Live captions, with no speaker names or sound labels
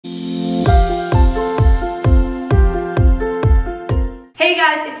Hey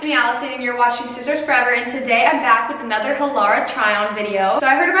guys, it's me Allison and you're watching Scissors Forever, and today I'm back with another Halara try-on video. So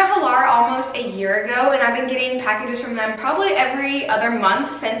I heard about Halara almost a year ago and I've been getting packages from them probably every other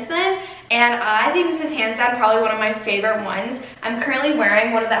month since then, and I think this is hands down probably one of my favorite ones. I'm currently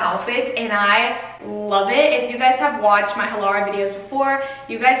wearing one of the outfits and I love it. If you guys have watched my Halara videos before,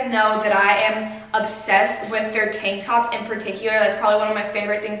 you guys know that I am obsessed with their tank tops in particular. That's probably one of my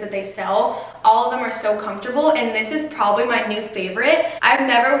favorite things that they sell. All of them are so comfortable and this is probably my new favorite. I've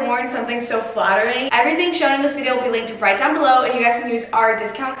never worn something so flattering. Everything shown in this video will be linked right down below and you guys can use our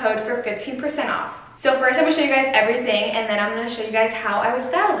discount code for 15% off. So first I'm gonna show you guys everything and then I'm gonna show you guys how I would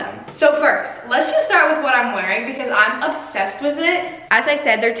style them. So first, let's just start with what I'm wearing because I'm obsessed with it. As I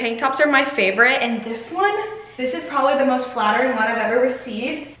said, their tank tops are my favorite, and this one, this is probably the most flattering one I've ever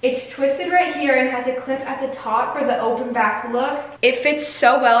received. It's twisted right here and has a clip at the top for the open back look. It fits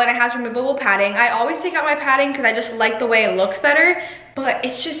so well and it has removable padding. I always take out my padding because I just like the way it looks better, but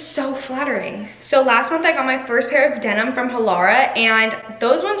it's just so flattering. So last month I got my first pair of denim from Halara, and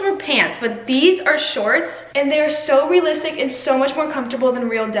those ones were pants, but these are shorts and they're so realistic and so much more comfortable than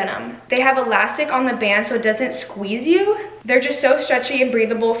real denim. They have elastic on the band so it doesn't squeeze you. They're just so stretchy and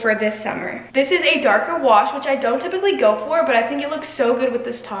breathable for this summer. This is a darker wash, which I don't typically go for, but I think it looks so good with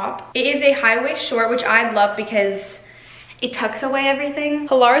this top. It is a high waist short, which I love because it tucks away everything.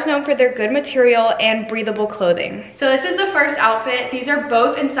 Halara is known for their good material and breathable clothing. So this is the first outfit. These are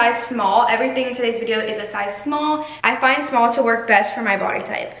both in size small. Everything in today's video is a size small. I find small to work best for my body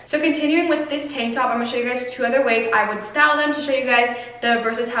type. So continuing with this tank top, I'm gonna show you guys two other ways I would style them to show you guys the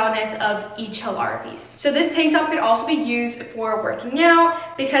versatileness of each Halara piece. So this tank top could also be used for working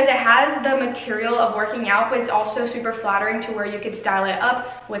out because it has the material of working out, but it's also super flattering to where you could style it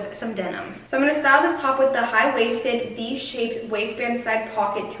up with some denim. So I'm gonna style this top with the high-waisted V-shaped waistband side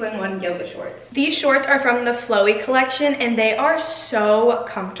pocket 2-in-1 yoga shorts. These shorts are from the Flowy Collection and they are so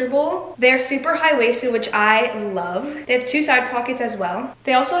comfortable. They're super high-waisted, which I love. They have two side pockets as well.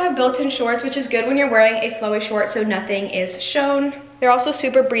 They also have built-in shorts, which is good when you're wearing a flowy short so nothing is shown. They're also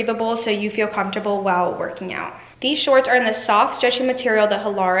super breathable so you feel comfortable while working out. These shorts are in the soft, stretchy material that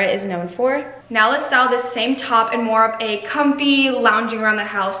Halara is known for. Now let's style this same top in more of a comfy, lounging around the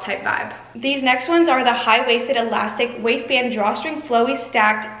house type vibe. These next ones are the high-waisted elastic waistband drawstring flowy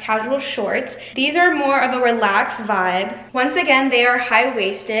stacked casual shorts. These are more of a relaxed vibe. Once again, they are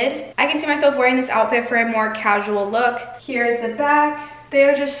high-waisted. I can see myself wearing this outfit for a more casual look. Here's the back. They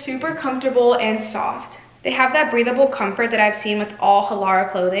are just super comfortable and soft. They have that breathable comfort that I've seen with all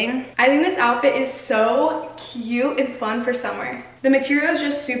Halara clothing. I think this outfit is so cute and fun for summer. The material is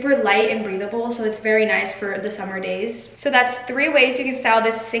just super light and breathable, so it's very nice for the summer days. So that's 3 ways you can style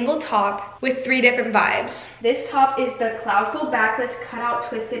this single top with 3 different vibes. This top is the Cloudful backless cutout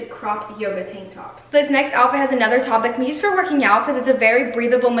twisted crop yoga tank top. This next outfit has another top that can be used for working out because it's a very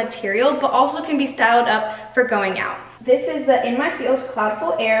breathable material, but also can be styled up for going out. This is the In My Feels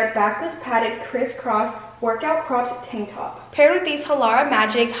Cloudful Air backless padded crisscross workout cropped tank top. Paired with these Halara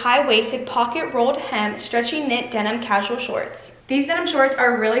Magic high-waisted pocket rolled hem stretchy knit denim casual shorts. These denim shorts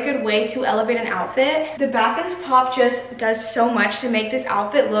are a really good way to elevate an outfit. The back of this top just does so much to make this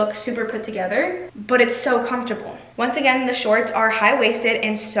outfit look super put together, but it's so comfortable. Once again, the shorts are high-waisted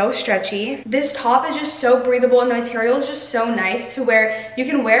and so stretchy. This top is just so breathable and the material is just so nice to where you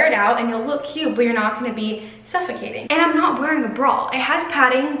can wear it out and you'll look cute, but you're not gonna be suffocating. And I'm not wearing a bra. It has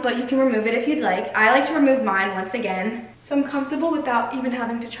padding, but you can remove it if you'd like. I like to remove mine once again, so I'm comfortable without even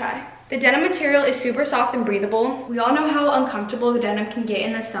having to try. The denim material is super soft and breathable. We all know how uncomfortable the denim can get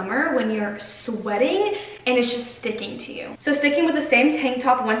in the summer when you're sweating and it's just sticking to you. So sticking with the same tank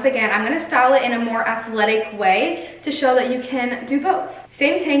top once again, I'm gonna style it in a more athletic way to show that you can do both.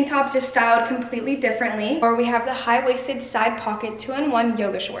 Same tank top, just styled completely differently. Or we have the high-waisted side pocket 2-in-1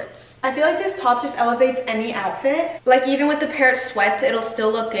 yoga shorts. I feel like this top just elevates any outfit. Like even with the pair of sweats, it'll still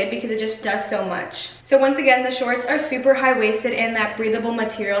look good because it just does so much. So once again, the shorts are super high-waisted and that breathable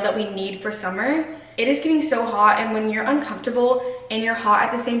material that we need for summer. It is getting so hot, and when you're uncomfortable and you're hot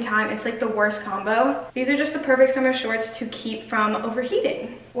at the same time, it's like the worst combo. These are just the perfect summer shorts to keep from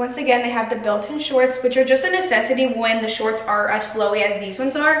overheating. Once again, they have the built-in shorts, which are just a necessity when the shorts are as flowy as these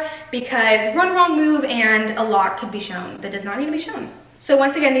ones are, because run, wrong, move, and a lot could be shown that does not need to be shown. So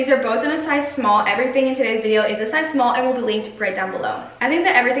once again, these are both in a size small. Everything in today's video is a size small and will be linked right down below. I think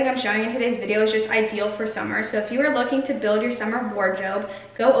that everything I'm showing in today's video is just ideal for summer. So if you are looking to build your summer wardrobe,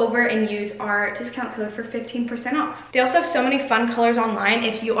 go over and use our discount code for 15% off. They also have so many fun colors online.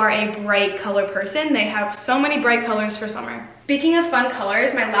 If you are a bright color person, they have so many bright colors for summer. Speaking of fun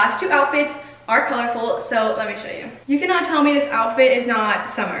colors, my last 2 outfits are colorful, so let me show you. You cannot tell me this outfit is not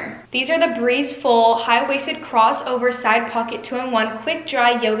summer. These are the Breezeful high-waisted crossover side pocket 2-in-1 quick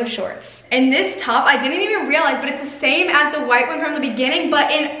dry yoga shorts. And this top, I didn't even realize, but it's the same as the white one from the beginning,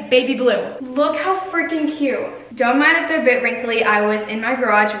 but in baby blue. Look how freaking cute. Don't mind if they're a bit wrinkly. I was in my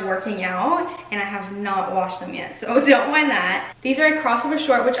garage working out and I have not washed them yet, so don't mind that. These are a crossover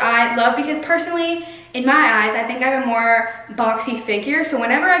short, which I love because personally, in my eyes, I think I have a more boxy figure, so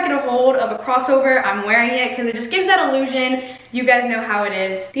whenever I get a hold of a crossover, I'm wearing it because it just gives that illusion. You guys know how it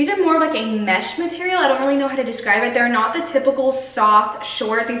is. These are more of like a mesh material. I don't really know how to describe it. They're not the typical soft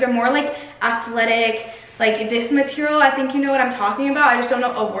short. These are more like athletic, like this material. I think you know what I'm talking about. I just don't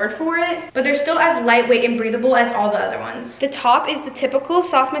know a word for it. But they're still as lightweight and breathable as all the other ones. The top is the typical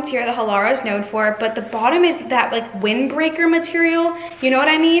soft material that Halara is known for, but the bottom is that like windbreaker material. You know what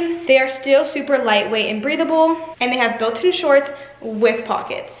I mean? They are still super lightweight and breathable, and they have built-in shorts with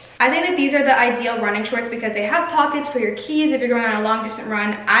pockets. I think that these are the ideal running shorts because they have pockets for your keys if you're going on a long distance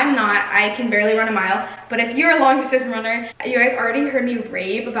run. I'm not, I can barely run a mile, but if you're a long distance runner, you guys already heard me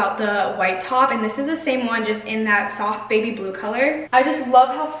rave about the white top, and this is the same one just in that soft baby blue color. I just love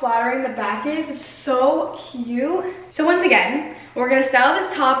how flattering the back is. It's so cute. So once again, we're gonna style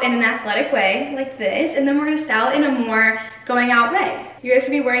this top in an athletic way like this, and then we're gonna style it in a more going out way. You guys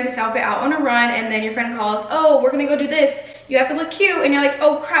could be wearing this outfit out on a run, and then your friend calls, oh, we're gonna go do this. You have to look cute, and you're like,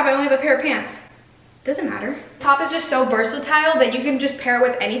 oh crap, I only have a pair of pants. Doesn't matter. Top is just so versatile that you can just pair it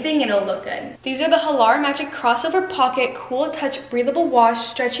with anything and it'll look good. These are the Halara Magic Crossover Pocket Cool Touch Breathable Wash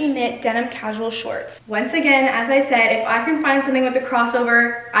Stretchy Knit Denim Casual Shorts. Once again, as I said, if I can find something with the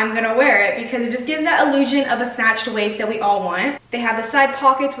crossover, I'm gonna wear it because it just gives that illusion of a snatched waist that we all want. They have the side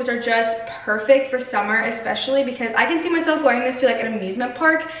pockets, which are just perfect for summer, especially because I can see myself wearing this to like an amusement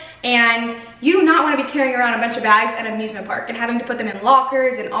park, and you do not want to be carrying around a bunch of bags at an amusement park and having to put them in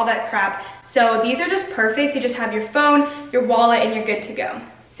lockers and all that crap. So these are just perfect to just have your phone, your wallet, and you're good to go.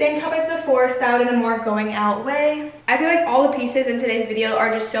 Same top as before, styled in a more going out way. I feel like all the pieces in today's video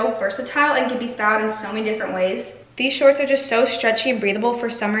are just so versatile and can be styled in so many different ways. These shorts are just so stretchy and breathable for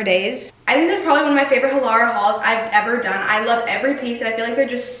summer days. I think this is probably one of my favorite Halara hauls I've ever done. I love every piece and I feel like they're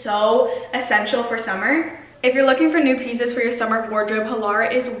just so essential for summer. If you're looking for new pieces for your summer wardrobe,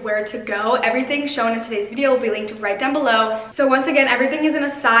 Halara is where to go. Everything shown in today's video will be linked right down below. So once again, everything is in a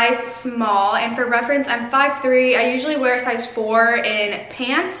size small, and for reference, I'm 5'3". I usually wear a size 4 in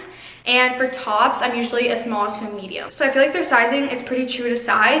pants, and for tops, I'm usually a small to a medium. So I feel like their sizing is pretty true to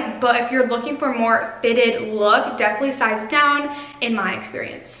size, but if you're looking for a more fitted look, definitely size down in my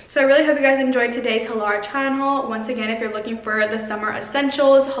experience. So I really hope you guys enjoyed today's Halara try-on haul. Once again, if you're looking for the summer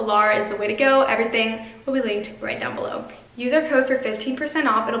essentials, Halara is the way to go. Everything will be linked right down below. Use our code for 15%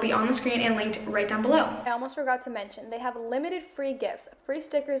 off. It'll be on the screen and linked right down below. I almost forgot to mention, they have limited free gifts, free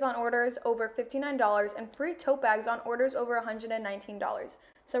stickers on orders over $59, and free tote bags on orders over $119.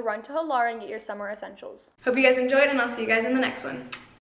 So run to Halara and get your summer essentials. Hope you guys enjoyed, and I'll see you guys in the next one.